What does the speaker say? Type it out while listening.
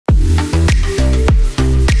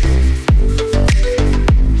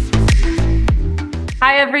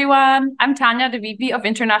Hi, everyone. I'm Tanya, the VP of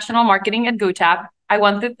International Marketing at GoTab. I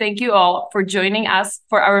want to thank you all for joining us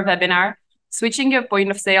for our webinar, Switching Your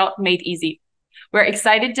Point of Sale Made Easy. We're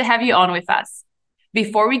excited to have you on with us.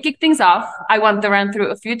 Before we kick things off, I want to run through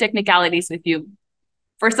a few technicalities with you.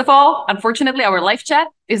 First of all, unfortunately, our live chat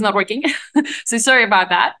is not working, so sorry about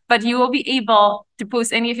that, but you will be able to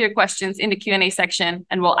post any of your questions in the Q&A section,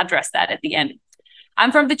 and we'll address that at the end.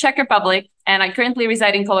 I'm from the Czech Republic, and I currently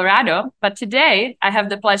reside in Colorado, but today I have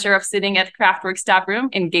the pleasure of sitting at CraftWorx Taproom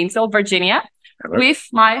in Gainesville, Virginia, with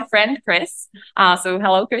my friend, Chris. So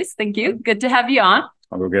hello, Chris. Thank you. Good to have you on.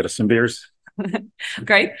 I'll go get us some beers.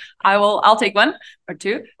 Great. I'll take one or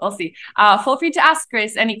two. We'll see. Feel free to ask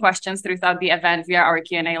Chris any questions throughout the event via our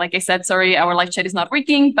Q&A. Like I said, sorry, our live chat is not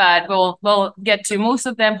working, but we'll get to most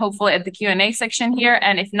of them hopefully at the Q&A section here.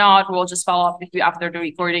 And if not, we'll just follow up with you after the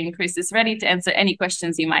recording. Chris is ready to answer any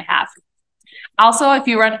questions you might have. Also, if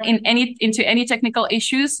you run into any technical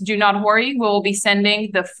issues, do not worry. We will be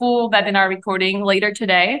sending the full webinar recording later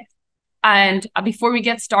today. And before we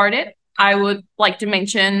get started, I would like to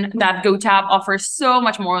mention that GoTab offers so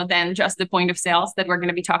much more than just the point of sales that we're going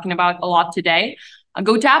to be talking about a lot today.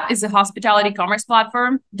 GoTab is a hospitality commerce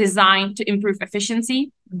platform designed to improve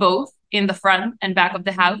efficiency, both in the front and back of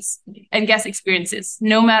the house, and guest experiences,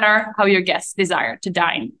 no matter how your guests desire to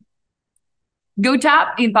dine.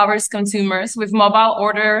 GoTab empowers consumers with mobile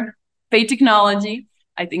order pay technology.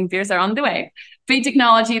 I think beers are on the way. Pay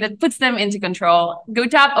technology that puts them into control.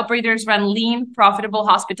 GoTab operators run lean, profitable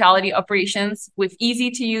hospitality operations with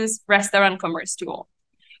easy-to-use restaurant commerce tool.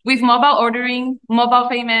 With mobile ordering, mobile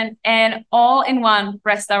payment, and all-in-one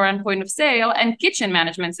restaurant point of sale and kitchen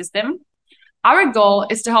management system, our goal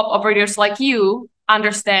is to help operators like you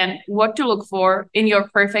understand what to look for in your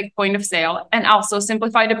perfect point of sale and also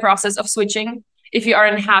simplify the process of switching if you are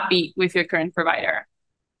unhappy with your current provider.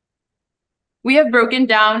 We have broken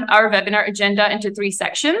down our webinar agenda into 3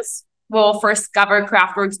 sections. We'll first cover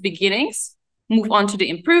CraftWorx beginnings, move on to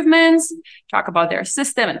the improvements, talk about their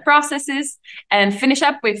system and processes, and finish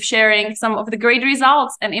up with sharing some of the great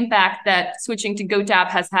results and impact that switching to GoTab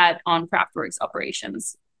has had on CraftWorx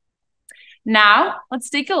operations. Now,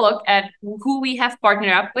 let's take a look at who we have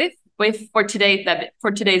partnered up with for today's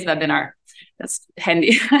webinar. That's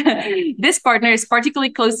handy. This partner is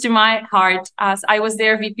particularly close to my heart as I was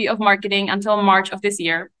their VP of marketing until March of this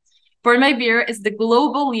year. Pour My Beer is the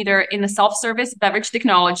global leader in the self-service beverage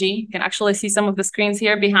technology. You can actually see some of the screens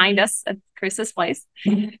here behind us at Chris's place.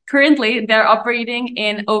 Currently, they're operating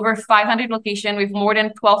in over 500 locations with more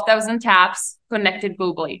than 12,000 taps connected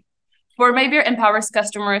globally. Pour My Beer empowers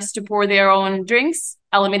customers to pour their own drinks,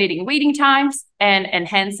 eliminating waiting times and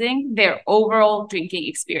enhancing their overall drinking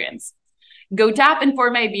experience. GoTab and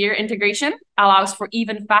Pour My Beer integration allows for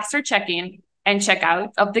even faster check-in and checkout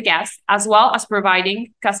of the guests, as well as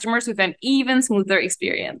providing customers with an even smoother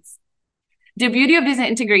experience. The beauty of this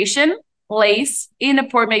integration lays in a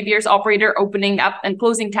Pour My Beer's operator opening up and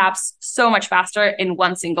closing taps so much faster in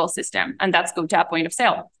one single system, and that's GoTab point of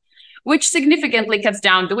sale, which significantly cuts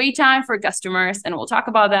down the wait time for customers, and we'll talk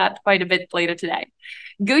about that quite a bit later today.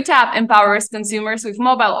 GoTab empowers consumers with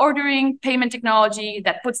mobile ordering, payment technology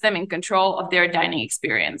that puts them in control of their dining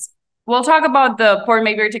experience. We'll talk about the Pour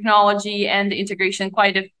My Beer technology and the integration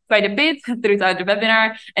quite a bit throughout the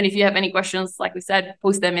webinar, and if you have any questions, like we said,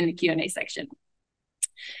 post them in the Q&A section.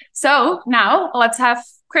 So now let's have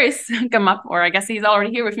Chris come up, or I guess he's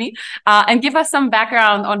already here with me, and give us some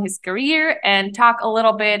background on his career and talk a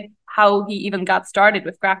little bit how he even got started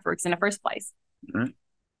with CraftWorx in the first place. All right.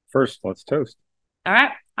 First, let's toast. All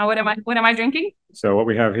right. What am I drinking? So what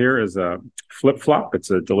we have here is a Flip Flop.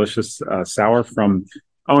 It's a delicious sour from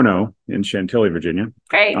Ono in Chantilly, Virginia.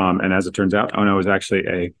 Great. And as it turns out, Ono is actually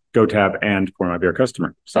a GoTab and Pour My Beer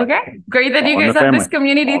customer. So okay. Great that you guys have this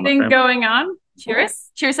community thing going on.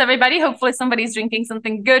 Cheers. Cheers, everybody. Hopefully somebody's drinking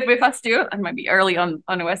something good with us too. It might be early on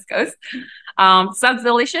the West Coast. Sounds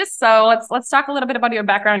delicious. So let's talk a little bit about your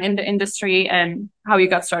background in the industry and how you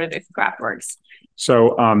got started with CraftWorx.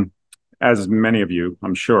 So as many of you,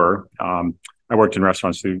 I'm sure, I worked in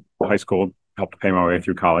restaurants through high school, helped pay my way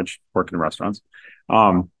through college, working in restaurants.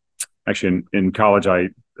 Actually, in college, I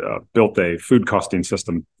built a food costing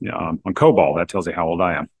system on COBOL. That tells you how old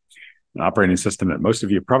I am. An operating system that most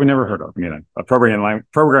of you probably never heard of. A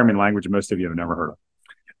programming language most of you have never heard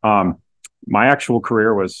of. My actual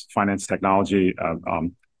career was finance technology.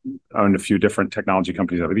 Owned a few different technology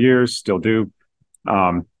companies over the years, still do.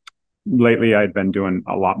 Lately, I'd been doing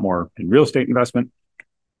a lot more in real estate investment,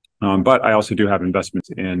 but I also do have investments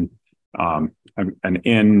in another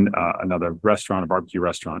restaurant, a barbecue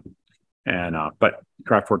restaurant. But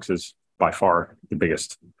CraftWorx is by far the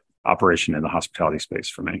biggest operation in the hospitality space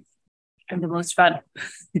for me. And the most fun.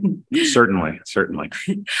 Certainly.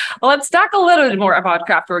 Well, let's talk a little bit more about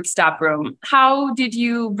CraftWorx Taproom. How did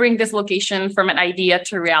you bring this location from an idea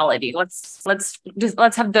to reality? Let's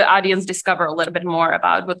have the audience discover a little bit more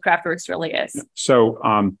about what CraftWorx really is. So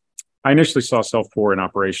I initially saw self-pour in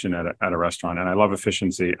operation at a restaurant, and I love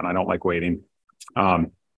efficiency and I don't like waiting.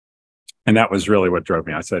 And that was really what drove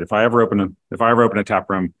me. I said, if I ever open a tap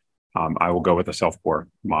room, I will go with a self-pour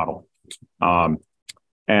model.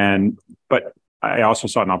 But I also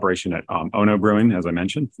saw an operation at Ono Brewing, as I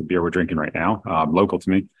mentioned, the beer we're drinking right now, local to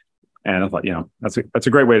me. And I thought, that's a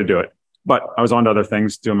great way to do it. But I was on to other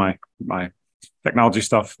things, doing my technology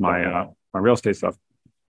stuff, my real estate stuff.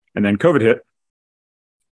 And then COVID hit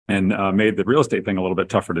and made the real estate thing a little bit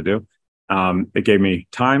tougher to do. It gave me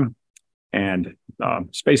time, and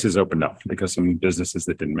spaces opened up because some businesses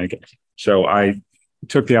that didn't make it. So I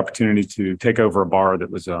took the opportunity to take over a bar that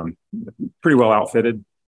was pretty well outfitted.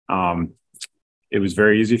 It was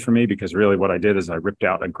very easy for me because really what I did is I ripped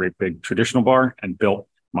out a great big traditional bar and built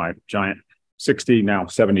my giant 60, now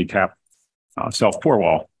 70 tap self-pour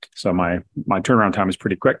wall. So my turnaround time is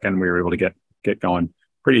pretty quick, and we were able to get going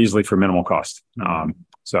pretty easily for minimal cost.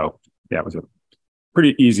 So yeah, it was a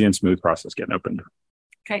pretty easy and smooth process getting opened.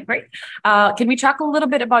 Okay, great. Can we talk a little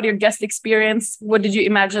bit about your guest experience? What did you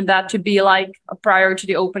imagine that to be like prior to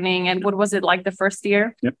the opening, and what was it like the first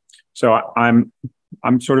year? Yep. So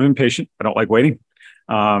I'm sort of impatient. I don't like waiting.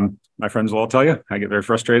 My friends will all tell you I get very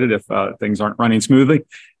frustrated if things aren't running smoothly.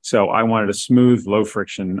 So I wanted a smooth, low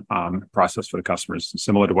friction process for the customers,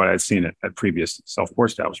 similar to what I'd seen at previous self-pour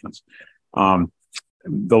establishments.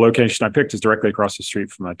 The location I picked is directly across the street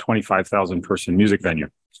from a 25,000 person music venue,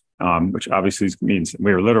 which obviously means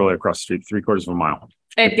we were literally across the street, 3/4 of a mile.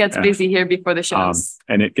 It gets busy here before the shows.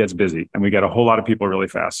 And it gets busy, and we get a whole lot of people really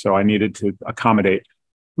fast. So I needed to accommodate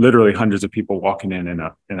literally hundreds of people walking in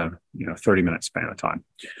a 30-minute span of time.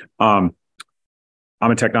 I'm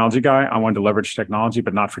a technology guy. I wanted to leverage technology,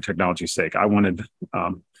 but not for technology's sake. I wanted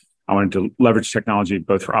to leverage technology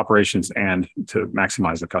both for operations and to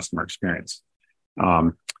maximize the customer experience. I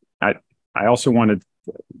also wanted,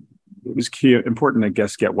 it was important that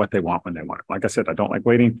guests get what they want when they want it. Like I said, I don't like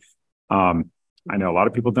waiting. I know a lot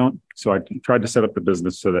of people don't. So I tried to set up the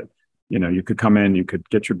business so that, you could come in, you could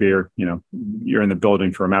get your beer, you're in the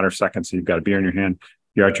building for a matter of seconds. So you've got a beer in your hand,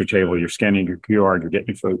 you're at your table, you're scanning your QR, you're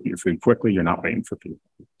getting your food quickly. You're not waiting for people.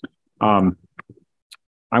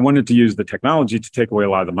 I wanted to use the technology to take away a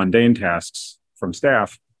lot of the mundane tasks from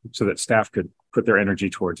staff so that staff could put their energy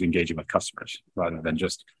towards engaging with customers rather than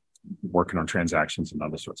just working on transactions and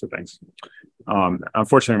other sorts of things.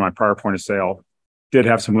 Unfortunately, my prior point of sale did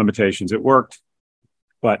have some limitations. It worked,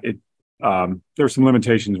 but there were some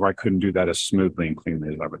limitations where I couldn't do that as smoothly and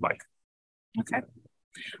cleanly as I would like. Okay.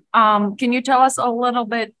 Can you tell us a little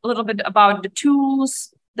bit about the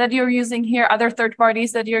tools that you're using here, other third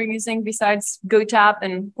parties that you're using besides GoTab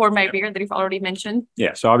and Pour My Beer that you've already mentioned?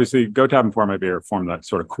 Yeah, so obviously GoTab and Pour My Beer form that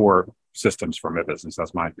sort of core systems for my business.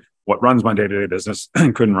 That's what runs my day-to-day business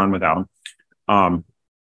and couldn't run without them.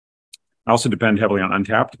 I also depend heavily on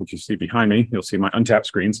Untappd, which you see behind me. You'll see my Untappd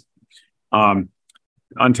screens.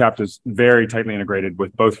 Untappd is very tightly integrated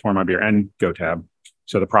with both Pour My Beer and GoTab.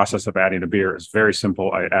 So the process of adding a beer is very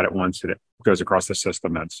simple. I add it once and it goes across the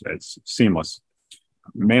system. It's seamless.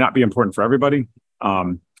 May not be important for everybody.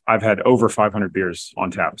 I've had over 500 beers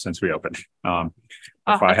on tap since we opened. That's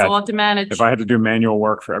a lot to manage. If I had to do manual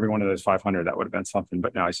work for every one of those 500, that would have been something.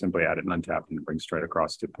 But now I simply add it in Untappd and it brings straight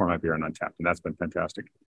across to Pour My Beer and Untappd, and that's been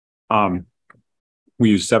fantastic. We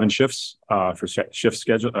use 7 shifts for shift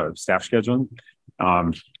schedule, staff scheduling.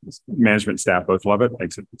 Management staff both love it.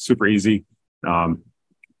 Makes it super easy.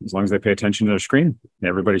 As long as they pay attention to their screen,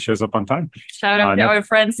 everybody shows up on time. Shout out to our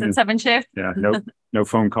friends at 7 Shift. Yeah, no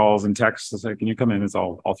phone calls and texts. It's like, can you come in? It's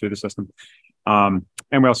all through the system. And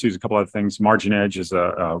we also use a couple other things. Margin Edge is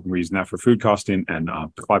we're using that for food costing, and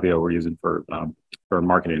Klaviyo we're using for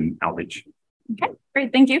marketing outreach. Okay,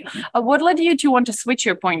 great, thank you. What led you to want to switch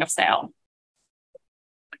your point of sale?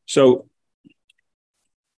 So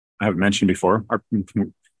I haven't mentioned before,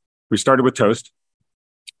 we started with Toast.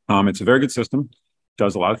 It's a very good system,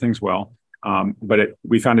 does a lot of things well, but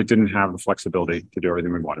we found it didn't have the flexibility to do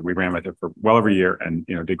everything we wanted. We ran with it for well over a year and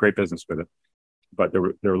did great business with it, but there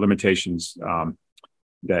were limitations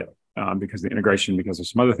that because of the integration, because of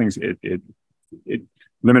some other things, it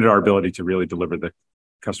limited our ability to really deliver the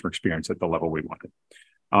customer experience at the level we wanted.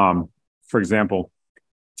 For example,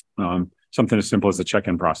 something as simple as the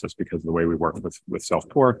check-in process, because of the way we work with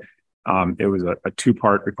self-pour, it was a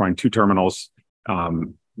 2-part requiring 2 terminals,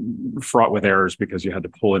 fraught with errors because you had to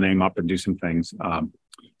pull a name up and do some things.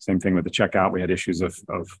 Same thing with the checkout. We had issues of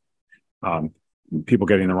people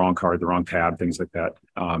getting the wrong card, the wrong tab, things like that.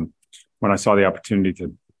 When I saw the opportunity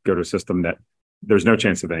to go to a system that there's no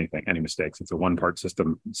chance of any mistakes. It's a one-part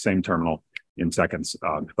system, same terminal in seconds.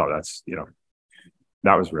 I thought that's,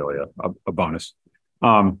 that was really a bonus.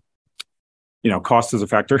 Cost is a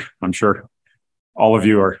factor. I'm sure all of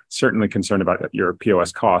you are certainly concerned about your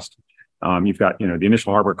POS cost. You've got, the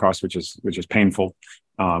initial hardware cost, which is painful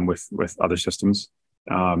with other systems.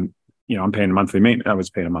 I'm paying a monthly maintenance. I was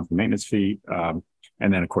paying a monthly maintenance fee, and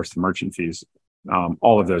then of course the merchant fees.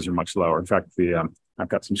 All of those are much lower. In fact, I've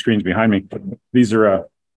got some screens behind me. These are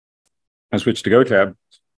I switched to GoTab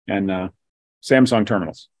and Samsung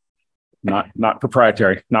terminals, not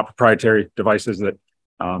proprietary devices that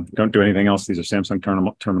don't do anything else. These are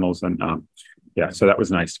Samsung terminals, and so that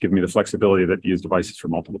was nice, giving me the flexibility that use devices for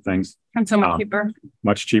multiple things. And so much cheaper.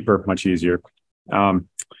 Much cheaper, much easier. And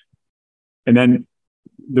then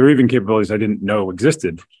there are even capabilities I didn't know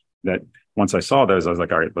existed that once I saw those, I was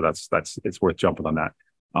like, all right, but it's worth jumping on that.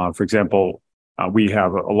 For example, we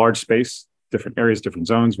have a large space, different areas, different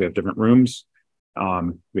zones. We have different rooms.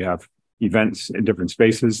 We have events in different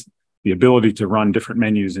spaces. The ability to run different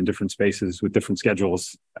menus in different spaces with different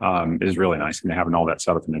schedules is really nice, and having all that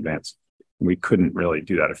set up in advance. We couldn't really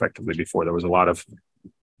do that effectively before. There was a lot of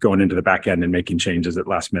going into the back end and making changes at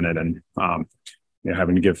last minute, and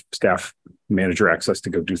having to give staff manager access to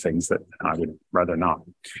go do things that I would rather not.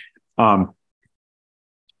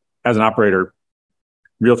 As an operator,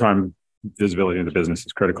 real-time visibility in the business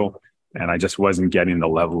is critical, and I just wasn't getting the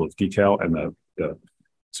level of detail and the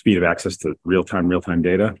speed of access to real-time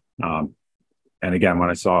data. And again, when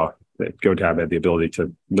I saw that GoTab had the ability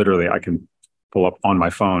to literally, I can pull up on my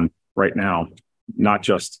phone right now, not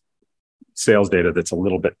just sales data that's a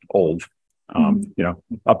little bit old,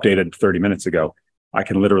 updated 30 minutes ago. I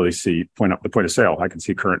can literally see the point of sale. I can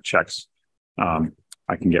see current checks.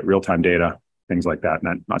 I can get real-time data, things like that.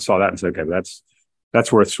 And I saw that and said, okay,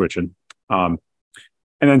 that's worth switching. And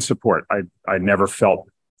then support. I never felt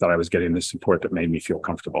that I was getting the support that made me feel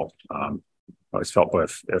comfortable. I always felt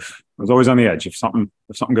if I was always on the edge. If something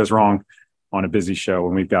goes wrong on a busy show,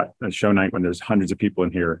 when we've got a show night when there's hundreds of people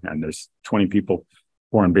in here and there's 20 people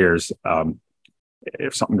pouring beers,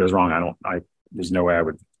 if something goes wrong, there's no way I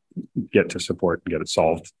would get to support and get it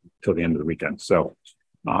solved till the end of the weekend. So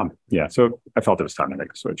so I felt it was time to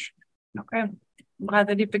make a switch. Okay. Glad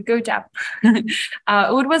that you picked GoTab.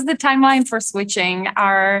 What was the timeline for switching?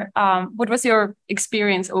 What was your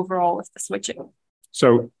experience overall with the switching?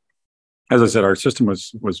 So, as I said, our system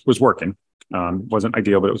was working. Wasn't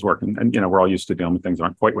ideal, but it was working. And we're all used to dealing with things that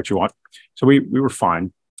aren't quite what you want. So we were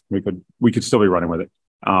fine. We could still be running with it.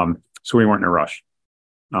 So we weren't in a rush.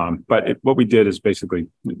 But what we did is basically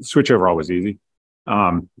switch overall was easy.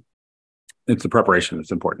 It's the preparation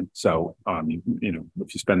that's important. So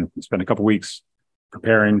if you spend a couple weeks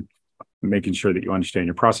preparing, making sure that you understand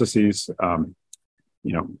your processes,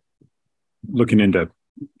 looking into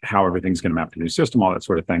how everything's going to map to the new system, all that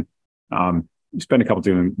sort of thing. You spend a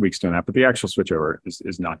couple weeks doing that, but the actual switchover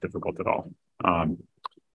is not difficult at all.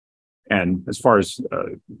 And as far as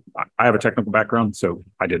I have a technical background, so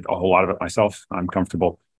I did a whole lot of it myself. I'm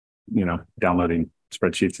comfortable, downloading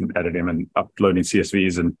spreadsheets and editing and uploading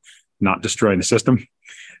CSVs and not destroying the system.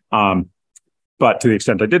 But to the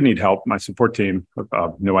extent I did need help, my support team,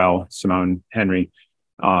 Noel, Simone, Henry,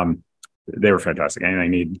 they were fantastic.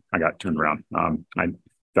 Anything I got turned around. In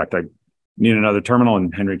fact, I needed another terminal,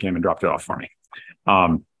 and Henry came and dropped it off for me.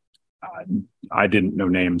 I didn't know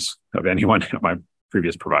names of anyone at my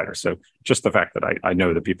previous provider. So just the fact that I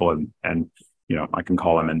know the people and I can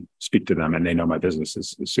call them and speak to them and they know my business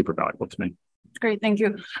is super valuable to me. Great, thank you.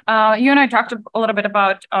 You and I talked a little bit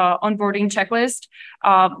about onboarding checklist.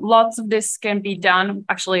 Lots of this can be done.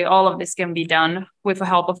 Actually, all of this can be done with the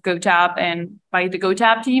help of GoTab and by the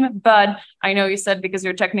GoTab team. But I know you said because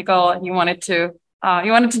you're technical, you wanted to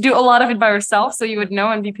do a lot of it by yourself, so you would know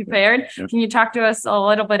and be prepared. Yeah. Can you talk to us a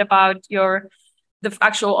little bit about the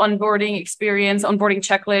actual onboarding experience, onboarding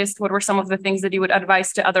checklist? What were some of the things that you would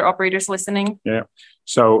advise to other operators listening? Yeah.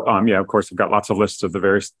 So, of course, I've got lots of lists of the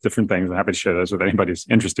various different things. I'm happy to share those with anybody who's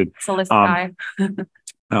interested. It's a list guy.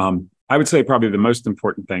 I would say probably the most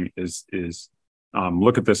important thing is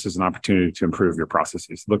look at this as an opportunity to improve your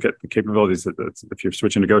processes. Look at the capabilities that if you're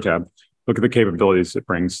switching to GoTab, look at the capabilities it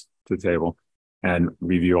brings to the table and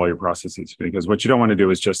review all your processes. Because what you don't want to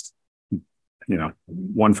do is just,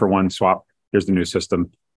 one for one swap. Here's the new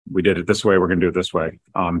system. We did it this way. We're going to do it this way.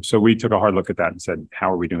 So we took a hard look at that and said,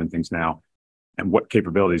 how are we doing things now? And what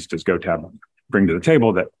capabilities does GoTab bring to the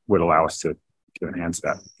table that would allow us to enhance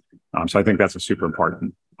that? So I think that's a super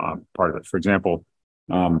important part of it. For example,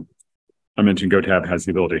 I mentioned GoTab has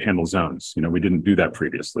the ability to handle zones. We didn't do that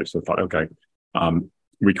previously. So I thought, okay,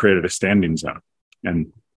 we created a standing zone.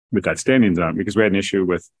 And with that standing zone, because we had an issue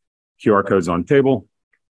with QR codes on table,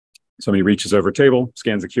 somebody reaches over table,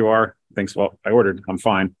 scans the QR, thinks, well, I ordered, I'm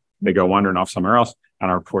fine. They go wandering off somewhere else. And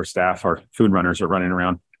our poor staff, our food runners are running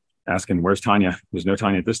around asking, where's Tanya? There's no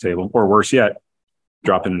Tanya at this table. Or worse yet,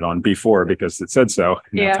 dropping it on B4 because it said so.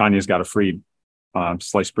 Tanya's got a free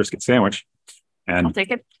sliced brisket sandwich. And I'll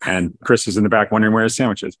take it. And Chris is in the back wondering where his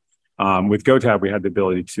sandwich is. With GoTab, we had the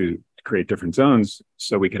ability to create different zones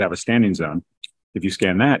so we could have a standing zone. If you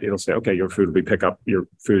scan that, it'll say, okay, your food will be pickup. Your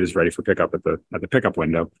food is ready for pickup at the pickup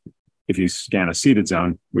window. If you scan a seated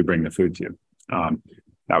zone, we bring the food to you.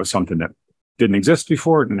 That was something that didn't exist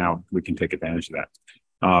before. And now we can take advantage of that.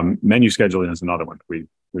 Menu scheduling is another one.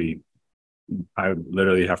 I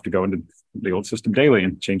literally have to go into the old system daily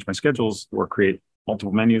and change my schedules or create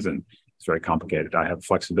multiple menus, and it's very complicated. I have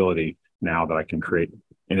flexibility now that I can create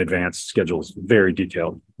in advance schedules, very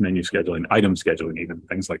detailed menu scheduling, item scheduling, even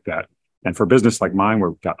things like that. And for a business like mine,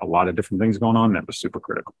 where we've got a lot of different things going on, that was super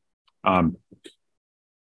critical.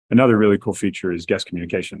 Another really cool feature is guest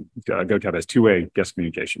communication. GoTab has two-way guest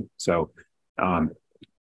communication. So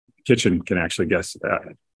kitchen can actually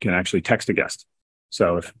text a guest.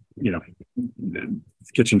 So if the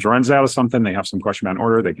kitchen runs out of something, they have some question about an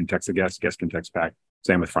order, they can text the guest can text back.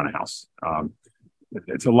 Same with front of house.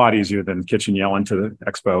 It's a lot easier than kitchen yelling to the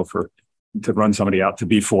expo to run somebody out to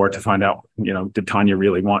B4 to find out, did Tanya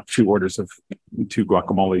really want 2 orders of 2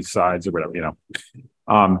 guacamole sides or whatever,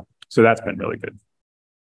 so that's been really good.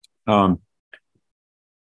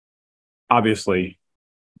 Obviously,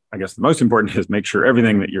 I guess the most important is make sure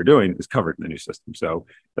everything that you're doing is covered in the new system. So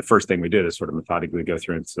the first thing we did is sort of methodically go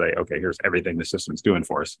through and say, okay, here's everything the system's doing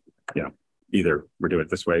for us. Either we're doing it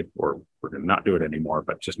this way or we're going to not do it anymore,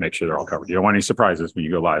 but just make sure they're all covered. You don't want any surprises when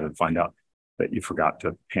you go live and find out that you forgot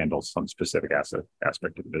to handle some specific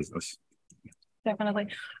aspect of the business. Definitely.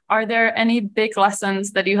 Are there any big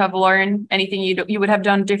lessons that you have learned? Anything you would have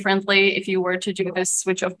done differently if you were to do this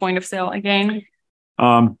switch of point of sale again?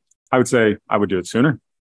 I would say I would do it sooner.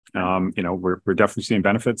 We're definitely seeing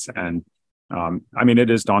benefits, and it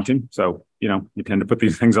is daunting. So you tend to put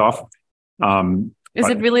these things off. Is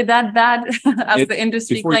it really that bad as the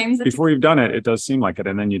industry claims it? Before you've done it, it does seem like it,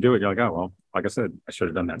 and then you do it. You're like, oh well, like I said, I should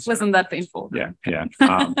have done that sooner. Wasn't that painful? Yeah.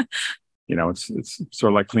 It's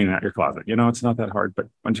sort of like cleaning out your closet. It's not that hard, but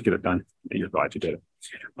once you get it done, you're glad you did it.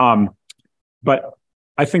 But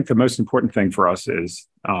I think the most important thing for us is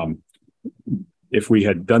if we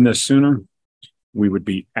had done this sooner, we would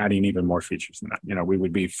be adding even more features than that. We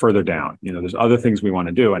would be further down. There's other things we want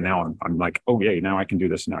to do. And now I'm like, oh, yeah, now I can do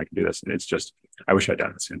this. And now I can do this. And it's just, I wish I'd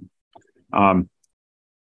done it sooner.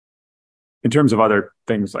 In terms of other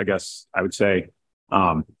things, I guess I would say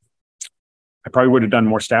I probably would have done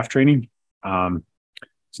more staff training.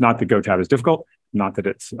 It's not that GoTab is difficult, not that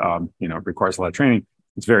it's, it requires a lot of training.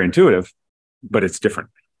 It's very intuitive, but it's different.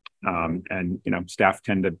 Staff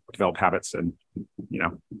tend to develop habits, and,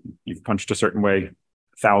 you've punched a certain way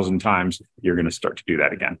 1,000 times, you're going to start to do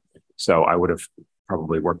that again. So I would have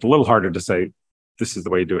probably worked a little harder to say, this is the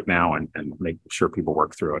way you do it now, and make sure people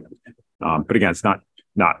work through it. But again, it's not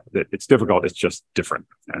that it's difficult, it's just different.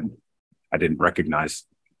 And I didn't recognize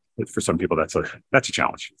that for some people, that's a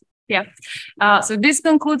challenge. Yeah. So this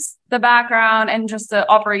concludes the background and just the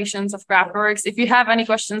operations of CraftWorx. If you have any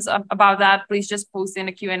questions about that, please just post in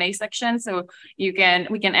the Q&A section so we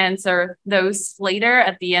can answer those later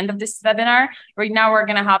at the end of this webinar. Right now, we're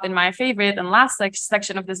going to hop in my favorite and last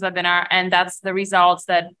section of this webinar, and that's the results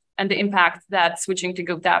and the impact that switching to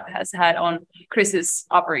GoTab has had on Chris's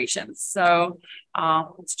operations. So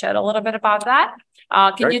let's chat a little bit about that.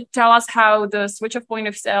 Can you tell us how the switch of point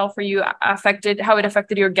of sale for you affected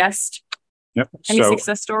your guest? Yep. Any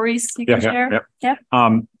success stories you can share? Yeah.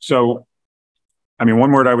 So,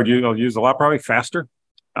 one word I'll use a lot, probably faster.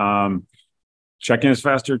 Check-in is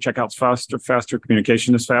faster, checkout's faster,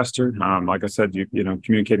 communication is faster. Like I said,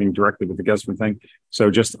 communicating directly with the guest and thing.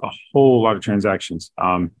 So just a whole lot of transactions.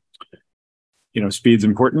 Speed's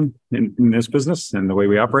important in this business and the way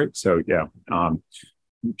we operate. So yeah,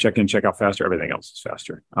 check-in, checkout faster, everything else is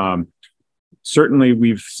faster. Certainly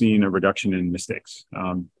we've seen a reduction in mistakes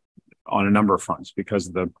on a number of fronts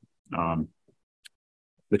because the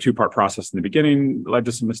 2-part process in the beginning led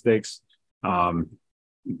to some mistakes.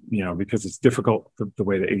 Because it's difficult the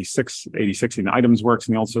way the 80/60 items works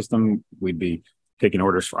in the old system, we'd be taking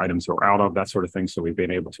orders for items that we're out of, that sort of thing. So we've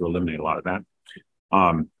been able to eliminate a lot of that.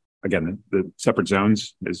 Again, the separate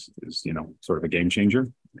zones is sort of a game changer,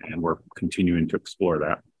 and we're continuing to explore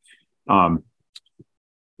that.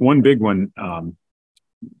 One big one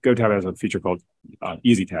GoTab has a feature called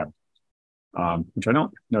Easy Tab, which I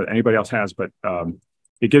don't know that anybody else has, but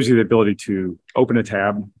it gives you the ability to open a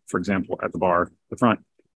tab, for example, at the bar, the front,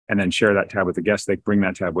 and then share that tab with the guests. They bring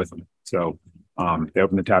that tab with them. So they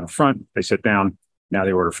open the tab in front, they sit down, now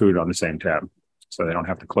they order food on the same tab. So they don't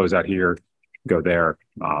have to close out here, go there.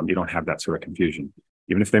 You don't have that sort of confusion.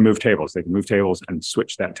 Even if they move tables, they can move tables and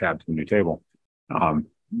switch that tab to the new table.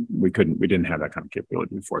 We didn't have that kind of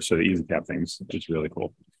capability before. So the Easy Tab thing is really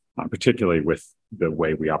cool, particularly with the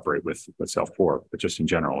way we operate with self-pour, but just in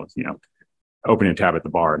general, opening a tab at the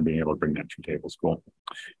bar and being able to bring that to your table is cool.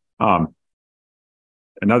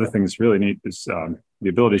 Another thing that's really neat is the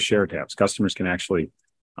ability to share tabs. Customers can actually,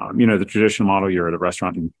 the traditional model, you're at a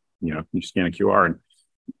restaurant and, you scan a QR and,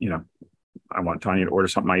 I want Tanya to order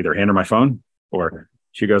something. I either hand her my phone or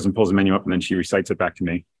she goes and pulls the menu up and then she recites it back to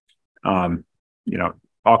me.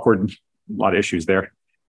 Awkward, a lot of issues there.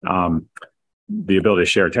 The ability to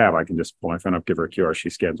share a tab, I can just pull my phone up, give her a QR. She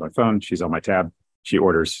scans my phone. She's on my tab. She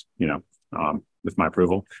orders, with my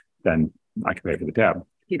approval, then I can pay for the tab.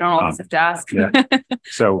 You don't always have to ask. Yeah.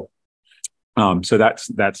 So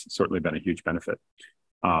that's certainly been a huge benefit.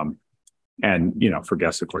 And, for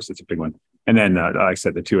guests, of course, it's a big one. And then, like I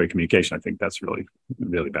said, the two-way communication, I think that's really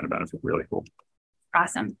been a benefit. Really cool.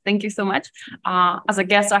 Awesome. Thank you so much. As a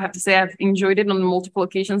guest, I have to say I've enjoyed it on multiple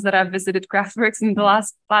occasions that I've visited CraftWorx in the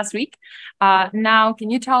last week. Now, can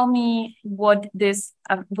you tell me what this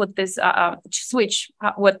switch,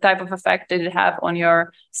 what type of effect did it have on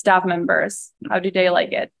your staff members? How did they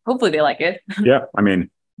like it? Hopefully they like it. Yeah. I mean,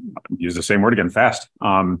 use the same word again, fast.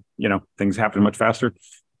 Things happen much faster.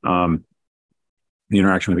 The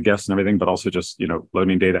interaction with the guests and everything, but also just,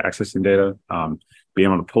 loading data, accessing data, being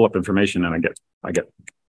able to pull up information, and I get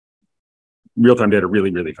real-time data really,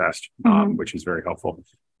 really fast, which is very helpful,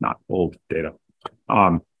 not old data.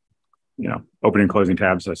 Opening and closing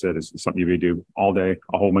tabs, I said, is something you do all day,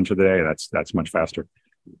 a whole bunch of the day. That's much faster.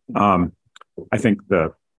 I think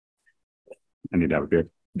I need to have a beer.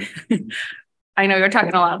 I know you're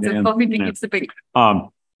talking a lot, so coffee keeps the big.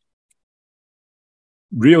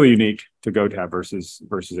 Really unique to GoTab versus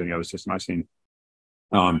any other system I've seen.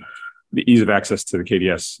 The ease of access to the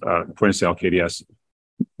KDS, point of sale KDS,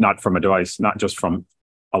 not from a device, not just from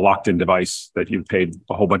a locked-in device that you've paid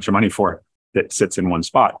a whole bunch of money for that sits in one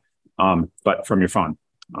spot, but from your phone.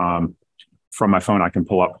 From my phone, I can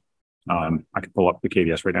pull up the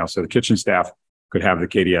KDS right now. So the kitchen staff could have the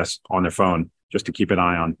KDS on their phone just to keep an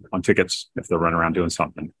eye on tickets if they're running around doing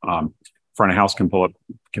something. Front of house can pull up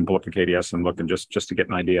the KDS and look and just to get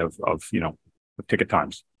an idea of ticket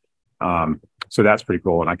times. So that's pretty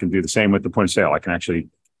cool. And I can do the same with the point of sale. I can actually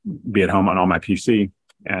be at home on my PC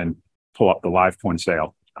and pull up the live point of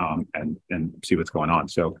sale and see what's going on.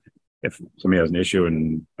 So if somebody has an issue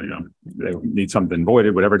and they need something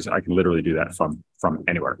voided, whatever it is, I can literally do that from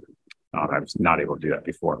anywhere. I was not able to do that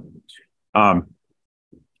before. A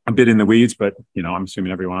bit in the weeds, but I'm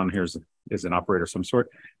assuming everyone on here is an operator of some sort.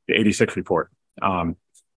 The 86 report,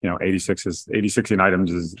 86 in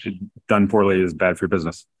items is done poorly is bad for your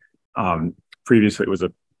business. Previously, it was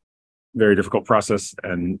a very difficult process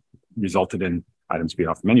and resulted in items being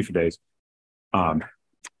off the menu for days.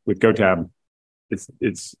 With GoTab,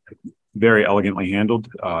 it's very elegantly handled.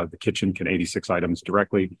 The kitchen can 86 items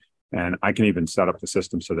directly, and I can even set up the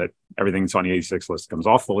system so that everything that's on the 86 list comes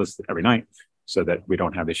off the list every night, so that we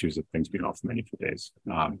don't have issues of things being off the menu for days.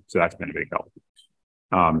 So that's been a big help.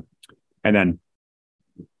 And then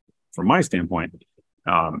from my standpoint,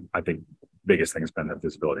 I think biggest thing has been the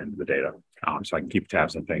visibility into the data. So I can keep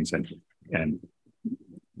tabs on things and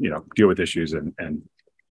deal with issues and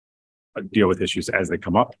deal with issues as they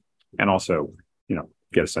come up, and also,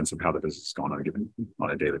 get a sense of how the business is going on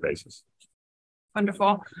a daily basis.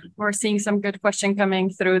 Wonderful. We're seeing some good questions coming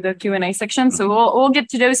through the Q&A section. So we'll get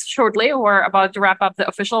to those shortly. We're about to wrap up the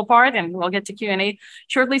official part and we'll get to Q&A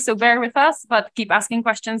shortly. So bear with us, but keep asking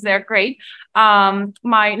questions. They're great.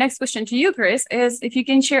 My next question to you, Chris, is if you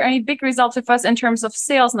can share any big results with us in terms of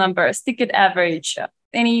sales numbers, ticket average,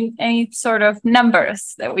 any sort of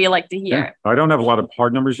numbers that we like to hear. Yeah. I don't have a lot of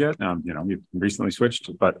hard numbers yet. We've recently switched,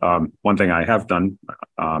 but one thing I have done,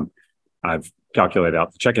 I've calculated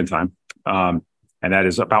out the check-in time. And that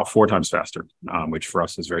is about 4 times faster, which for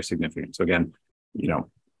us is very significant. So again,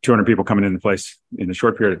 200 people coming into the place in a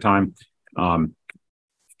short period of time,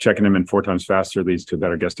 checking them in 4 times faster leads to a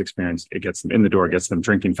better guest experience. It gets them in the door, gets them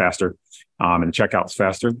drinking faster, and the checkout's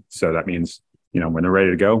faster. So that means, when they're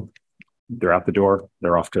ready to go, they're out the door,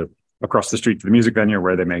 they're off to across the street to the music venue,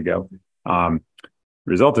 where they may go.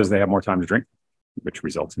 Result is they have more time to drink, which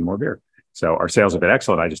results in more beer. So our sales have been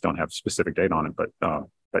excellent. I just don't have specific data on it, but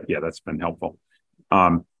yeah, that's been helpful.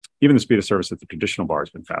 Even the speed of service at the traditional bar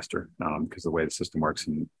has been faster because the way the system works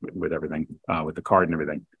and with everything, with the card and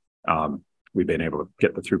everything, we've been able to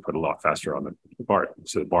get the throughput a lot faster on the bar.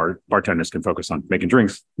 So the bartenders can focus on making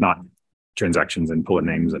drinks, not transactions and pulling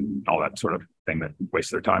names and all that sort of thing that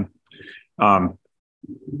wastes their time.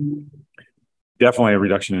 Definitely a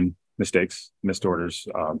reduction in mistakes, missed orders,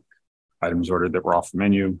 items ordered that were off the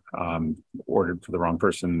menu, ordered for the wrong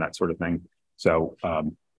person, that sort of thing. So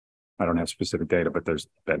I don't have specific data, but there's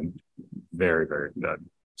been very, very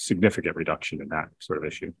significant reduction in that sort of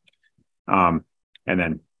issue. And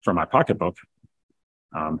then from my pocketbook,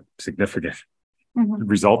 significant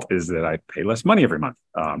result is that I pay less money every month.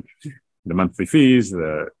 The monthly fees,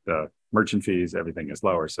 the merchant fees, everything is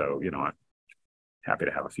lower. So, I'm happy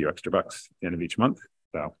to have a few extra bucks at the end of each month.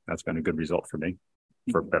 So that's been a good result for me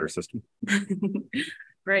for a better system.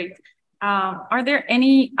 Great. Are there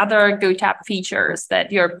any other GoTab features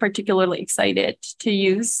that you're particularly excited to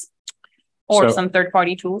use, or some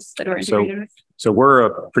third-party tools that are integrated with? So we're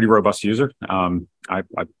a pretty robust user. I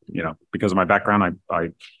because of my background, I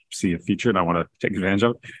see a feature and I want to take advantage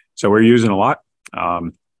of it. So we're using a lot.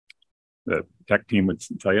 The tech team would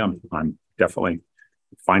tell you I'm definitely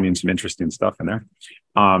finding some interesting stuff in there.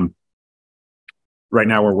 Right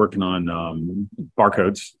now we're working on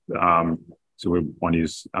barcodes. So we want to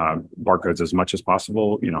use barcodes as much as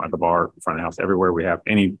possible, at the bar, front of the house, everywhere we have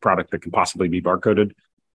any product that can possibly be barcoded.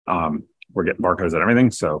 We're getting barcodes at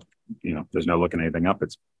everything. So, there's no looking anything up.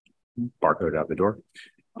 It's barcode out the door.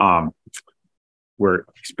 We're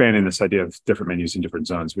expanding this idea of different menus in different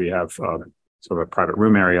zones. We have sort of a private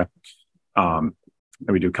room area, and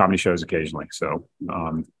we do comedy shows occasionally. So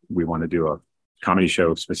we want to do a comedy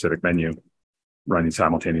show specific menu running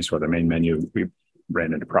simultaneously with the main menu. We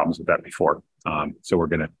ran into problems with that before. So we're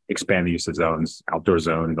going to expand the use of zones, outdoor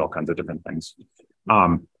zone, and all kinds of different things.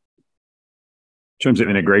 In terms of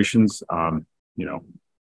integrations,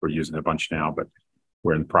 we're using a bunch now, but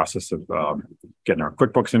we're in the process of getting our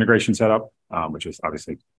QuickBooks integration set up, which is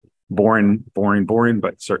obviously boring,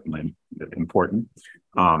 but certainly important.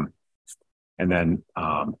 And then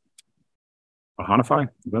Hanify,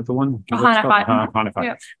 is that the one? Hanify.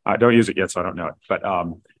 Yep. I don't use it yet, so I don't know it. But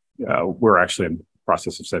we're actually in the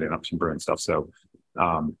process of setting up some brewing stuff. So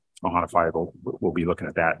Hanify we'll be looking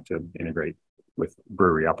at that to integrate with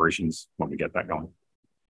brewery operations when we get that going.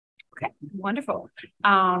 Okay, wonderful.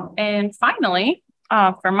 And finally,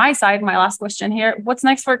 from my side, my last question here, what's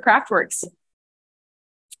next for CraftWorx?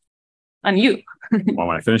 On you. Well,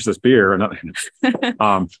 when I finish this beer,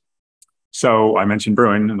 so I mentioned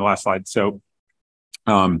brewing in the last slide. So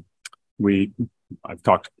I've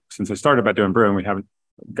talked since I started about doing brewing. We haven't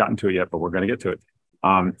gotten to it yet, but we're going to get to it.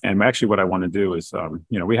 And actually what I want to do is,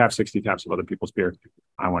 we have 60 taps of other people's beer.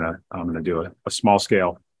 I'm going to do a small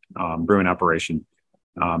scale brewing operation,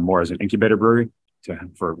 more as an incubator brewery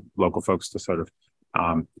for local folks to sort of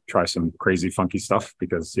try some crazy, funky stuff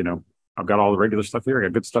because, I've got all the regular stuff here. I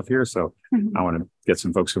got good stuff here. So I want to get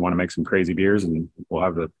some folks who want to make some crazy beers, and we'll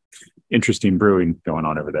have the interesting brewing going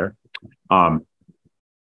on over there. I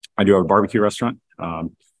do have a barbecue restaurant, a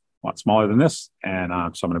lot smaller than this. And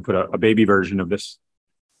so I'm going to put a baby version of this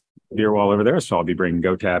beer wall over there. So I'll be bringing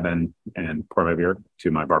GoTab and pour my beer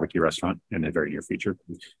to my barbecue restaurant in the very near future.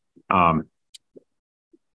 And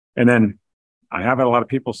then I have had a lot of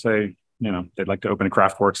people say, they'd like to open a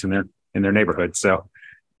CraftWorx in their neighborhood. So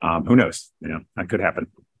who knows? That could happen.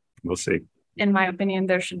 We'll see. In my opinion,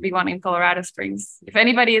 there should be one in Colorado Springs. If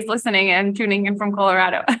anybody is listening and tuning in from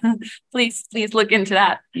Colorado, please look into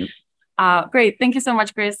that. Yep. Great. Thank you so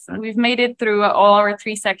much, Chris. We've made it through all our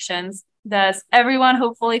 3 sections. Does everyone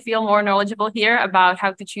hopefully feel more knowledgeable here about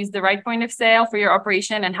how to choose the right point of sale for your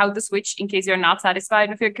operation and how to switch in case you're not satisfied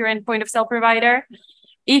with your current point of sale provider?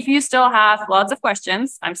 If you still have lots of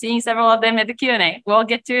questions, I'm seeing several of them at the Q&A. We'll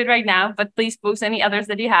get to it right now, but please post any others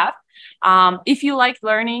that you have. If you liked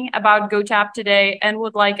learning about GoTab today and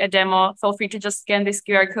would like a demo, feel free to just scan this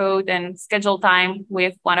QR code and schedule time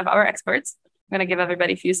with one of our experts. I'm going to give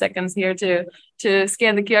everybody a few seconds here to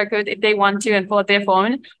scan the QR code if they want to and pull out their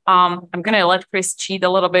phone. I'm going to let Chris cheat a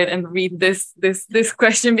little bit and read this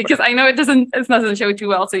question because I know it doesn't show too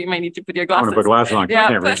well, so you might need to put your glasses. I'm going to put glasses on. I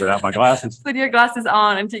can't read without my glasses. Put your glasses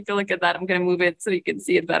on and take a look at that. I'm going to move it so you can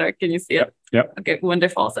see it better. Can you see it? Yep. Okay,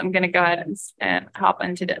 wonderful. So I'm going to go ahead and hop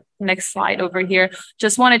into the next slide over here.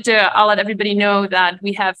 Just wanted to, I'll let everybody know that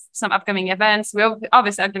we have some upcoming events. We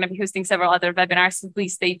obviously are going to be hosting several other webinars, so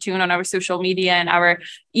please stay tuned on our social media and our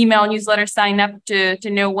email newsletter. Sign up to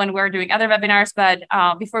know when we're doing other webinars. But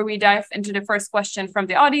before we dive into the first question from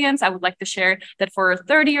the audience, I would like to share that for a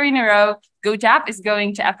third year in a row, GoTab is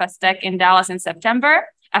going to FS Tech in Dallas in September.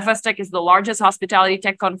 FS Tech is the largest hospitality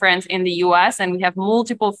tech conference in the US, and we have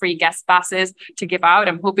multiple free guest passes to give out.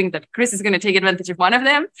 I'm hoping that Chris is going to take advantage of one of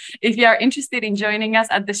them. If you are interested in joining us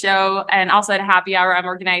at the show and also at a happy hour I'm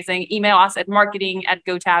organizing, email us at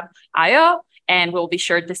marketing@gotab.io. And we'll be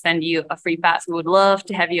sure to send you a free pass. We would love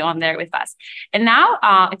to have you on there with us. And now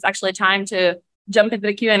it's actually time to jump into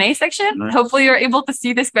the Q&A section. Nice. Hopefully you're able to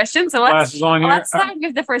see this question. So let's start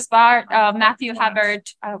with the first part. Matthew Hubbard,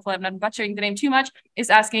 hopefully I'm not butchering the name too much, is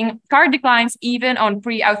asking, card declines even on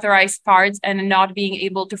pre-authorized cards and not being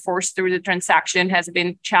able to force through the transaction has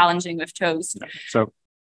been challenging with Toast. So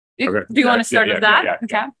do you want to start with that?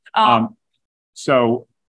 Yeah. Okay. So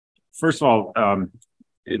first of all,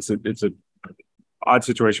 it's a odd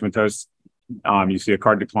situation with Toast. You see a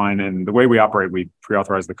card decline, and the way we operate, we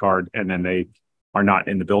pre-authorize the card, and then they are not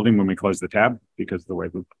in the building when we close the tab because of the way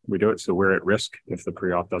we do it. So we're at risk if the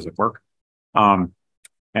pre-auth doesn't work.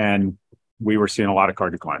 And we were seeing a lot of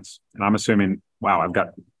card declines, and I'm assuming, wow, I've got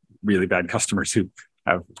really bad customers who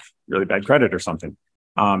have really bad credit or something.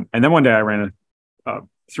 And then one day I ran a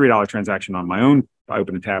 $3 transaction on my own. I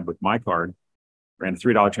opened a tab with my card, ran a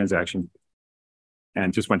 $3 transaction,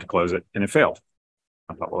 and just went to close it, and it failed.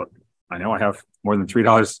 I thought, well, I know I have more than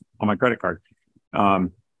 $3 on my credit card.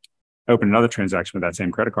 Opened another transaction with that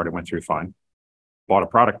same credit card. It went through fine. Bought a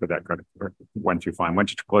product with that credit card. Went through fine. Went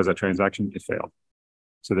to close that transaction. It failed.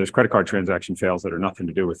 So there's credit card transaction fails that are nothing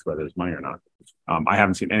to do with whether there's money or not. I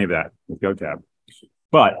haven't seen any of that with GoTab.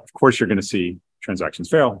 But of course, you're going to see transactions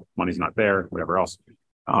fail. Money's not there, whatever else.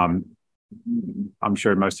 I'm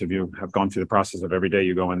sure most of you have gone through the process of every day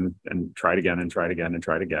you go in and try it again and try it again and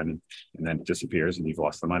try it again, and then it disappears and you've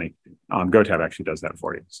lost the money. GoTab actually does that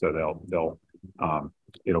for you. So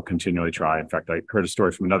it'll continually try. In fact, I heard a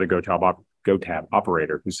story from another GoTab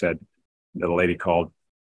operator who said that a lady called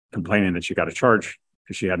complaining that she got a charge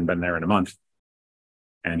because she hadn't been there in a month.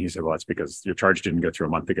 And he said, well, that's because your charge didn't go through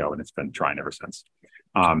a month ago and it's been trying ever since.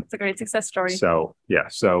 It's a great success story. So yeah,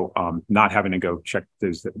 not having to go check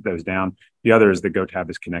those down. The other is that GoTab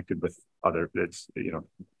is connected with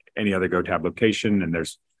any other GoTab location, and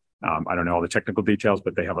there's I don't know all the technical details,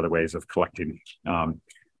 but they have other ways of collecting to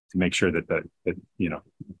make sure that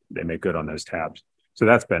they make good on those tabs. So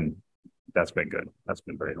that's been good. That's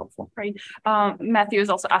been very helpful. Right. Matthew is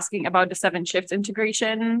also asking about the 7-shift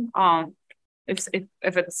integration. If it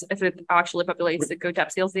actually populates the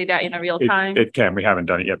GoTab sales data in a real time. It can. We haven't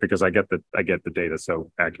done it yet because I get the data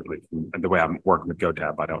so accurately. And the way I'm working with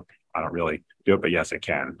GoTab, I don't really do it, but yes, it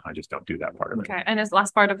can. I just don't do that part of it. Okay. And his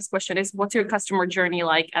last part of his question is, what's your customer journey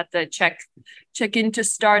like at the check-in to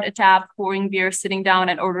start a tab, pouring beer, sitting down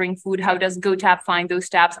and ordering food? How does GoTab find those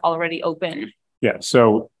tabs already open? Yeah.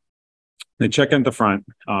 So they check in at the front,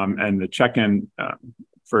 and the check-in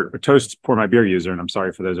for a Toast Pour My Beer user, and I'm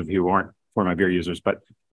sorry for those of you who aren't Pour My Beer users, but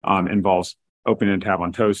involves opening a tab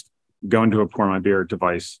on Toast, going to a Pour My Beer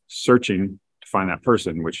device, searching to find that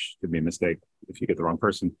person, which could be a mistake if you get the wrong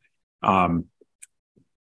person.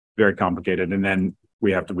 Very complicated. And then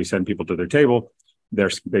we send people to their table. They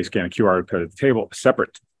scan a QR code at the table, a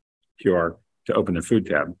separate QR to open their food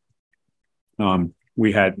tab.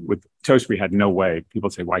 With Toast, we had no way. People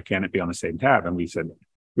say, why can't it be on the same tab? And we said,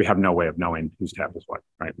 we have no way of knowing whose tab is what,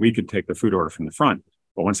 right? We could take the food order from the front,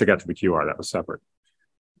 but once they got to the QR, that was separate.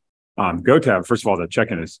 GoTab, first of all, the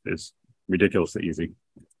check-in is ridiculously easy.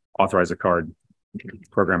 Authorize a card,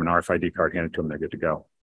 program an RFID card, hand it to them, they're good to go.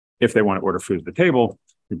 If they want to order food at the table,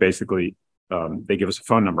 we basically, they give us a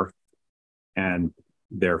phone number and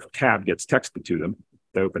their tab gets texted to them.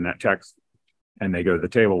 They open that text and they go to the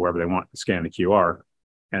table wherever they want to scan the QR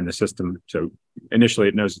and the system. So initially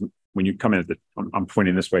it knows when you come in, I'm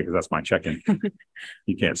pointing this way because that's my check-in.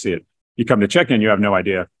 You can't see it. You come to check-in, you have no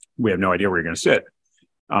idea. We have no idea where you're going to sit.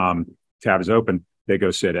 Tab is open. They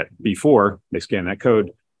go sit at B4. They scan that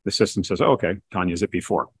code. The system says, oh, okay, Tanya's at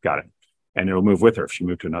B4. Got it. And it'll move with her. If she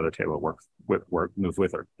moved to another table, move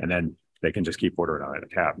with her. And then they can just keep ordering on a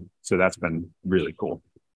tab. So that's been really cool.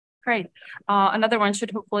 Great. Another one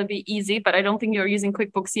should hopefully be easy, but I don't think you're using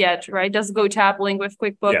QuickBooks yet, right? Does GoTab link with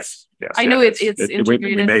QuickBooks? Yes. I know it's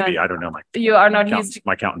integrated. Maybe, I don't know. You are not using.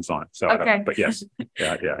 My accountant's on it. So okay. But yes,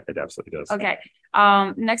 yeah, it absolutely does. Okay.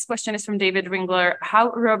 Next question is from David Ringler.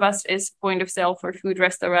 How robust is point of sale for food,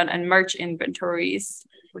 restaurant, and merch inventories?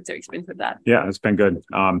 What's your experience with that? Yeah, it's been good.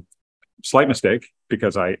 Slight mistake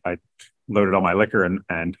because I loaded all my liquor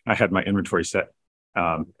and I had my inventory set.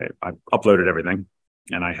 I uploaded everything.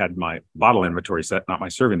 And I had my bottle inventory set, not my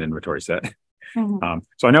serving inventory set. Mm-hmm.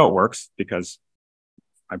 So I know it works because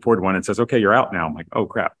I poured one and it says, okay, you're out now. I'm like, oh,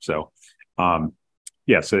 crap. So, so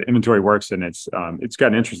inventory works. And it's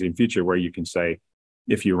got an interesting feature where you can say,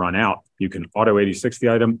 if you run out, you can auto 86 the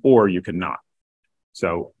item or you can not.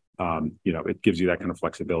 So, it gives you that kind of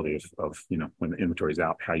flexibility of when the inventory is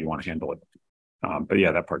out, how you want to handle it. But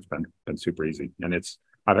yeah, that part's been super easy. And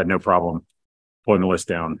I've had no problem pulling the list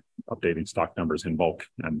down, updating stock numbers in bulk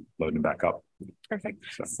and loading them back up. Perfect.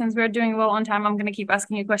 So. Since we're doing well on time, I'm going to keep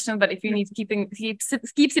asking you questions, but if you need to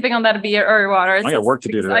keep sipping on that beer or water. I got work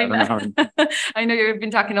to do today. I know you've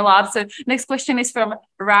been talking a lot. So next question is from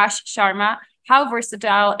Rash Sharma. How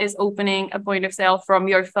versatile is opening a point of sale from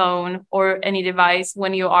your phone or any device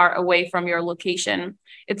when you are away from your location?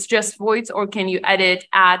 It's just voice, or can you edit,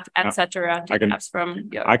 add, etc.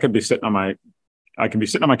 I could be sitting on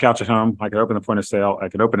my couch at home. I could open the point of sale. I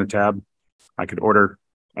could open a tab. I could order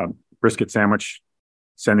a brisket sandwich,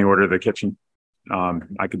 send the order to the kitchen.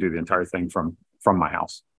 I could do the entire thing from my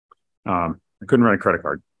house. I couldn't run a credit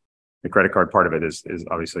card. The credit card part of it is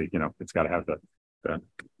obviously, it's got to have the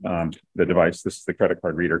device. This is the credit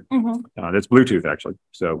card reader. It's Bluetooth actually,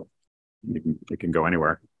 so it can go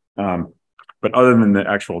anywhere. But other than the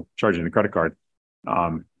actual charging the credit card,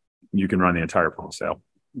 you can run the entire point of sale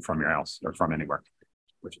from your house or from anywhere,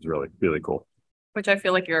 which is really, really cool. Which I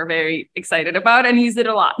feel like you're very excited about and use it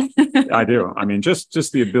a lot. I do. I mean, just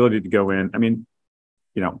the ability to go in. I mean,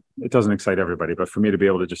 it doesn't excite everybody, but for me to be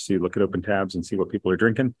able to just look at open tabs and see what people are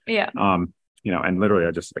drinking. Yeah. And literally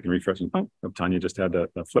I can refresh and Tanya just had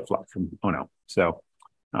the flip-flop from Ono. So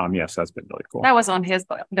yes, that's been really cool. That was on his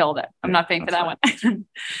bill there. I'm not paying for that one.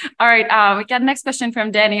 All right. We got next question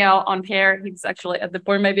from Daniel on Pair. He's actually at the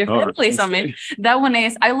board, maybe a family summit. That one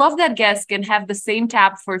is, I love that guests can have the same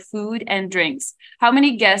tab for food and drinks. How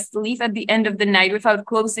many guests leave at the end of the night without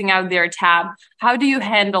closing out their tab? How do you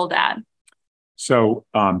handle that? So,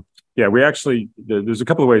 we actually, there's a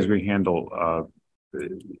couple of ways we handle,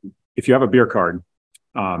 if you have a beer card,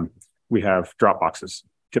 we have drop boxes,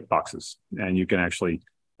 tip boxes, and you can actually,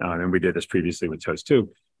 and we did this previously with Toast too.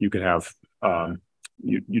 You could have,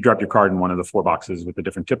 you drop your card in one of the 4 boxes with the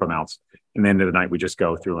different tip amounts. And at the end of the night, we just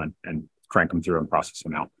go through and crank them through and process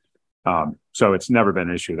them out. So it's never been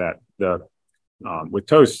an issue that with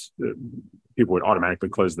Toast, people would automatically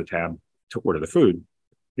close the tab to order the food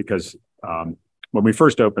because when we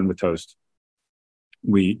first opened with Toast,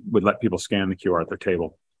 we would let people scan the QR at their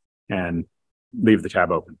table and leave the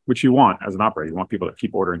tab open, which you want as an operator. You want people to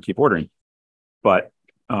keep ordering. But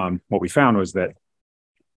what we found was that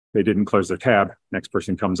they didn't close their tab. Next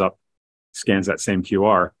person comes up, scans that same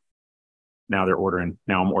QR. Now they're ordering.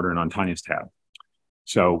 Now I'm ordering on Tanya's tab.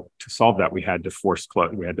 So to solve that, we had to force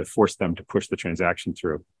them to push the transaction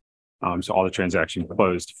through. So all the transactions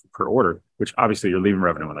closed per order, which obviously you're leaving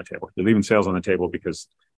revenue on the table. You're leaving sales on the table because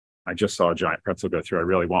I just saw a giant pretzel go through. I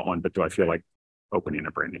really want one, but do I feel like opening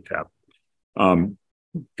a brand new tab?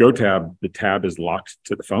 GoTab, the tab is locked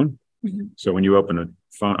to the phone. So when you open a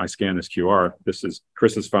phone, I scan this QR. This is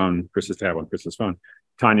Chris's phone, Chris's tab on Chris's phone.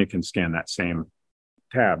 Tanya can scan that same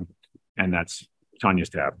tab, and that's Tanya's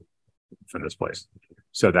tab for this place.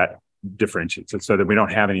 So that differentiates it so that we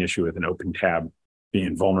don't have any issue with an open tab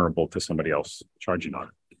being vulnerable to somebody else charging on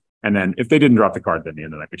it. And then if they didn't drop the card, then at the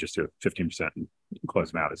end of the night, we just do 15% and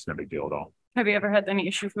close them out. It's no big deal at all. Have you ever had any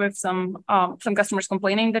issues with some customers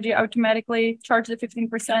complaining that you automatically charge the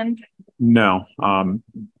 15%? No.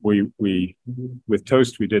 We with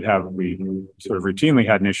Toast, we sort of routinely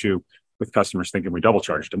had an issue with customers thinking we double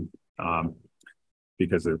charged them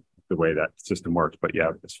because of the way that system worked. But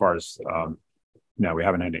yeah, as far as no, we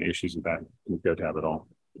haven't had any issues with that with GoTab at all.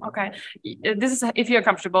 Okay. This is, if you're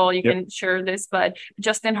comfortable, you can share this, but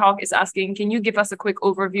Justin Hawk is asking, can you give us a quick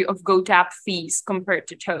overview of GoTab fees compared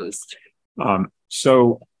to Toast?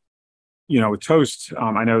 So, with Toast,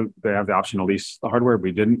 I know they have the option to lease the hardware.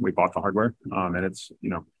 We didn't. We bought the hardware, and it's,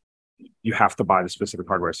 you have to buy the specific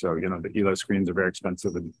hardware. So, the ELO screens are very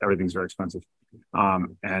expensive and everything's very expensive.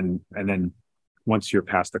 And then once you're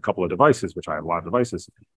past a couple of devices, which I have a lot of devices,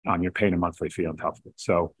 you're paying a monthly fee on top of it.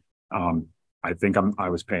 So, I think I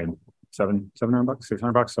was paying $700,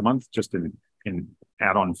 $600 a month just in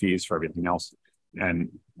add-on fees for everything else, and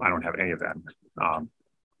I don't have any of that.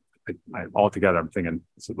 Altogether, I'm thinking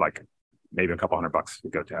it's like maybe a couple $100 to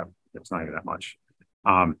GoTab. It's not even that much.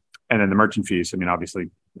 And then the merchant fees. I mean,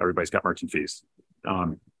 obviously, everybody's got merchant fees,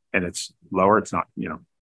 and it's lower. It's not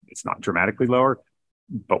it's not dramatically lower,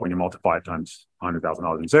 but when you multiply it times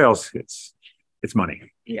 $100,000 in sales, it's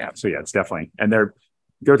money. Yeah. So yeah, it's definitely, and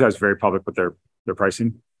GoTab is very public with their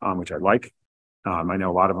pricing, which I like. I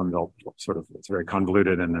know a lot of them, it's very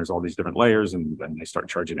convoluted and there's all these different layers and then they start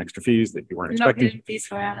charging extra fees that you weren't expecting.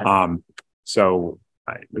 So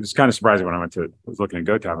it was kind of surprising when I was looking at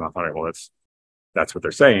GoTab and I thought, well, that's what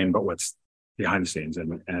they're saying, but what's behind the scenes,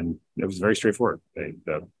 and it was very straightforward.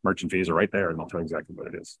 The merchant fees are right there, and they'll tell you exactly what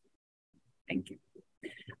it is. Thank you.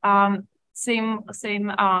 Same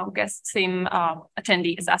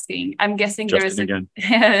attendee is asking. I'm guessing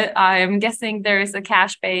I'm guessing there is a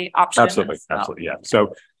cash pay option. Absolutely, absolutely, yeah.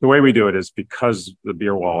 So the way we do it is because the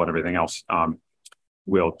beer wall and everything else,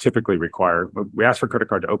 we'll typically we ask for credit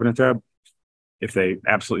card to open a tab. If they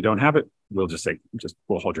absolutely don't have it, we'll just say,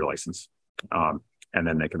 we'll hold your license, and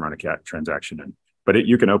then they can run a transaction. But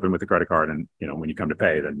you can open with a credit card, and when you come to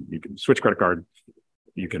pay, then you can switch credit card.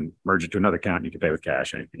 You can merge it to another account. You can pay with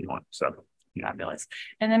cash, anything you want. So fabulous.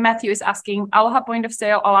 And then Matthew is asking, Aloha point of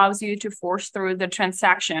sale allows you to force through the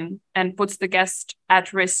transaction and puts the guest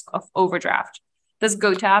at risk of overdraft. Does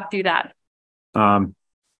GoTab do that? I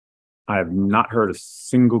have not heard a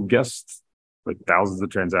single guest with thousands of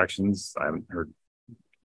transactions. I haven't heard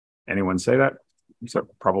anyone say that. So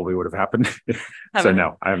probably would have happened. So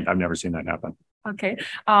no, I've never seen that happen. Okay.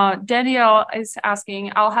 Danielle is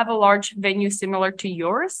asking, I'll have a large venue similar to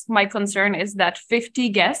yours. My concern is that 50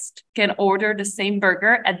 guests can order the same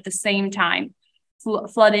burger at the same time,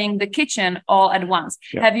 flooding the kitchen all at once.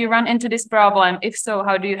 Yeah. Have you run into this problem? If so,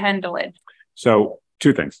 how do you handle it? So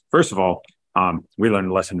 2 things. First of all, we learned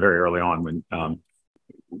a lesson very early on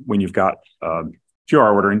when you've got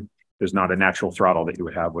QR ordering, there's not a natural throttle that you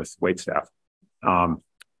would have with wait staff.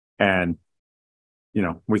 And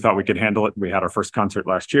we thought we could handle it. We had our first concert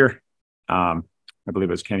last year. I believe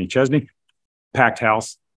it was Kenny Chesney, packed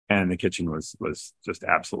house, and the kitchen was just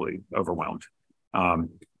absolutely overwhelmed.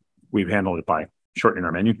 We've handled it by shortening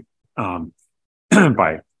our menu,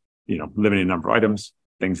 by limiting the number of items,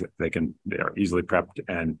 things that they are easily prepped,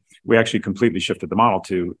 and we actually completely shifted the model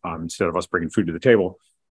to instead of us bringing food to the table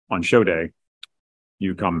on show day,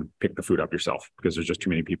 you come pick the food up yourself because there's just too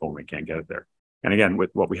many people and we can't get it there. And again, with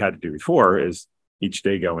what we had to do before is each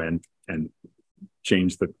day go in and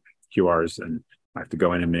change the QRs, and I have to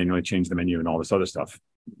go in and manually change the menu and all this other stuff.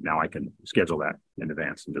 Now I can schedule that in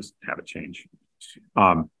advance and just have it change.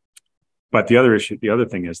 But the other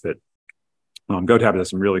thing is that GoTab has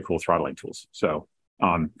some really cool throttling tools. So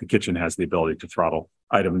the kitchen has the ability to throttle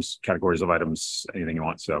items, categories of items, anything you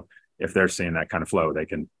want. So if they're seeing that kind of flow, they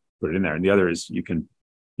can put it in there. And the other is you can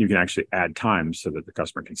actually add times so that the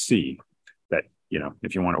customer can see that,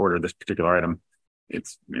 if you want to order this particular item,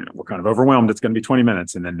 it's, we're kind of overwhelmed. It's going to be 20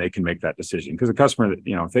 minutes. And then they can make that decision. Because the customer that,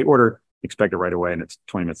 if they order, expect it right away and it's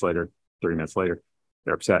 20 minutes later, 30 minutes later,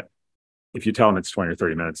 they're upset. If you tell them it's 20 or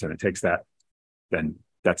 30 minutes and it takes that, then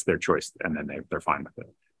that's their choice. And then they're fine with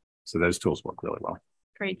it. So those tools work really well.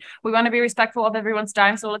 Great. We want to be respectful of everyone's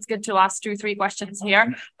time. So let's get to last 2-3 questions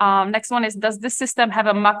here. Next one is, does this system have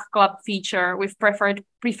a Muck Club feature with preferred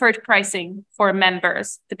pricing for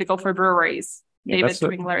members, typical for breweries? David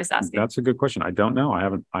Wingler is asking. That's a good question. I don't know. I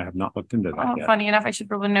have not looked into that yet. Funny enough, I should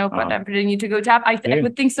probably know, but I'm putting you to GoTab. I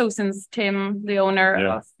would think so, since Tim, the owner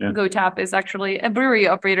of GoTab, is actually a brewery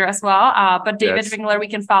operator as well. But David Wingler, we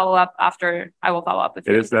can follow up after. I will follow up with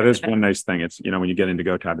you. That is one nice thing. It's, when you get into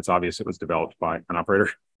GoTab, it's obvious it was developed by an operator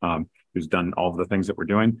who's done all of the things that we're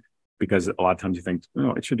doing. Because a lot of times you think,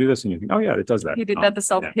 it should do this, and you think, oh yeah, it does that. He did that to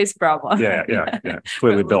solve his problem. Yeah. It's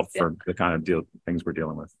clearly built for the kind of things we're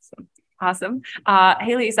dealing with. So. Awesome.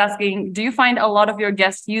 Haley is asking, do you find a lot of your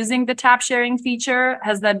guests using the tab sharing feature?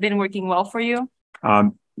 Has that been working well for you?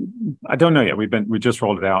 I don't know yet. We just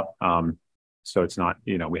rolled it out. So it's not,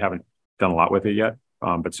 we haven't done a lot with it yet.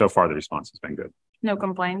 But so far the response has been good. No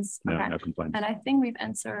complaints. No, okay. No complaints. And I think we've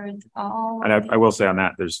answered all. And I will say on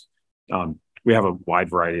that, there's, we have a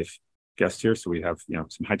wide variety of guests here. So we have,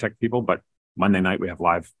 some high tech people, but Monday night we have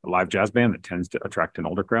a live jazz band that tends to attract an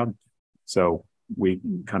older crowd. So we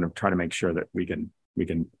kind of try to make sure that we can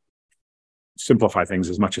simplify things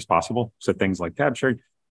as much as possible. So things like tab sharing,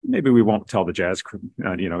 maybe we won't tell the jazz crew,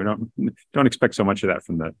 we don't expect so much of that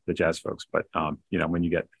from the jazz folks, but when you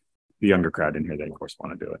get the younger crowd in here, they of course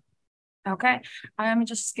want to do it. Okay. I'm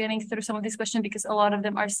just scanning through some of these questions because a lot of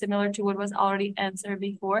them are similar to what was already answered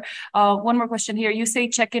before. One more question here. You say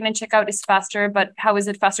check-in and check-out is faster, but how is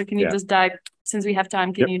it faster? Can you just dive, since we have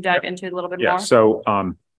time, can you dive into it a little bit more? So,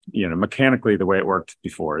 mechanically, the way it worked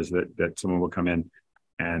before is that someone would come in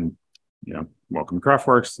and, welcome to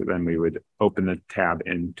CraftWorx. Then we would open the tab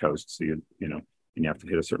in Toast. So and you have to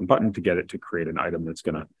hit a certain button to get it to create an item that's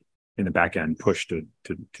going to, in the back end, push to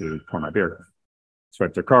pour my beer.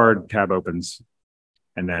 Swipe their card, tab opens,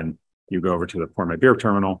 and then you go over to the pour my beer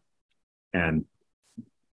terminal and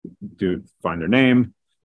find their name,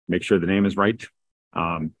 make sure the name is right. We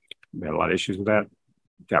had a lot of issues with that.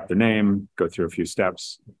 Tap their name, go through a few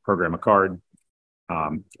steps, program a card,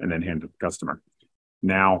 and then hand it to the customer.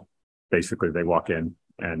 Now, basically, they walk in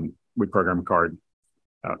and we program a card,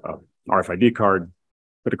 RFID card,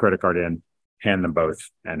 put a credit card in, hand them both,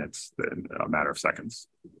 and it's a matter of seconds.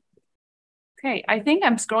 Okay, I think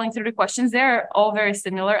I'm scrolling through the questions. They're all very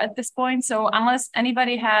similar at this point. So unless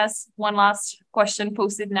anybody has one last question,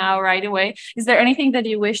 post it now right away. Is there anything that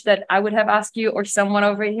you wish that I would have asked you or someone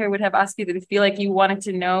over here would have asked you that you feel like you wanted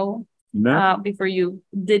to know before you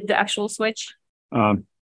did the actual switch?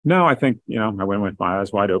 No, I think, I went with my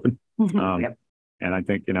eyes wide open. Yep. And I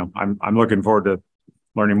think, I'm looking forward to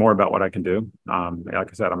learning more about what I can do.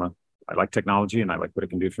 Like I said, I like technology and I like what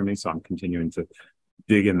it can do for me. So I'm continuing to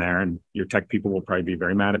dig in there, and your tech people will probably be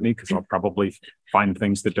very mad at me because I'll probably find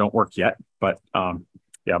things that don't work yet. But I'm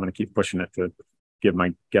going to keep pushing it to give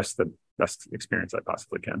my guests the best experience I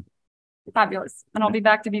possibly can. Fabulous. And I'll be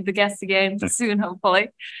back to be the guest again soon, hopefully.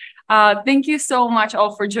 Thank you so much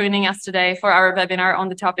all for joining us today for our webinar on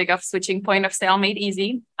the topic of switching point of sale made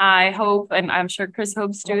easy. I hope, and I'm sure Chris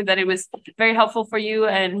hopes too, that it was very helpful for you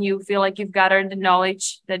and you feel like you've gathered the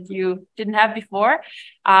knowledge that you didn't have before.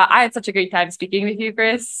 I had such a great time speaking with you,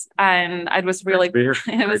 Chris, and it was really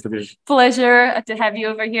it was a pleasure to have you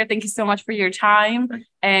over here. Thank you so much for your time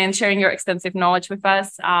and sharing your extensive knowledge with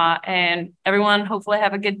us. And everyone, hopefully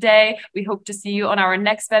have a good day. We hope to see you on our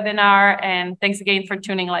next webinar. And thanks again for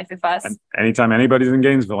tuning live with us. And anytime anybody's in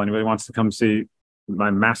Gainesville, anybody wants to come see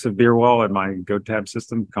my massive beer wall and my GoTab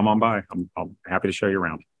system, come on by. I'm happy to show you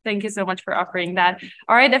around. Thank you so much for offering that.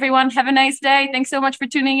 All right, everyone, have a nice day. Thanks so much for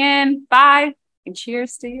tuning in. Bye. And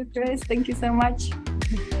cheers to you, Chris. Thank you so much.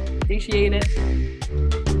 Appreciate it.